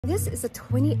This is a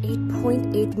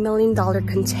 $28.8 million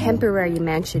contemporary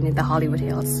mansion in the Hollywood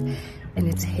Hills, and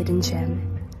it's a hidden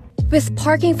gem. With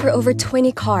parking for over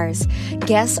 20 cars,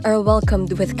 guests are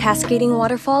welcomed with cascading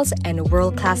waterfalls and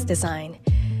world-class design.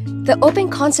 The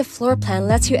open concept floor plan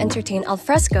lets you entertain al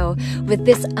fresco with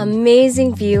this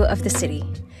amazing view of the city.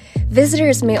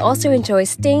 Visitors may also enjoy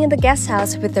staying in the guest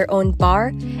house with their own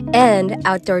bar and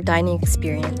outdoor dining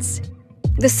experience.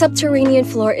 The subterranean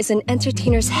floor is an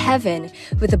entertainer's heaven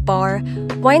with a bar,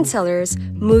 wine cellars,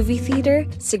 movie theater,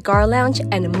 cigar lounge,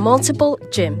 and multiple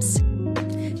gyms.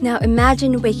 Now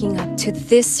imagine waking up to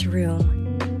this room,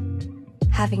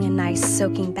 having a nice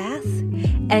soaking bath,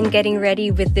 and getting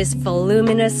ready with this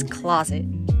voluminous closet.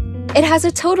 It has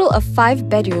a total of 5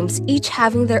 bedrooms, each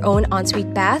having their own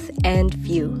ensuite bath and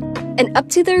view. And up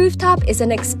to the rooftop is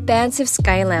an expansive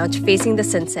sky lounge facing the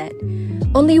sunset.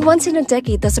 Only once in a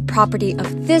decade does a property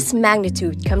of this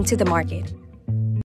magnitude come to the market.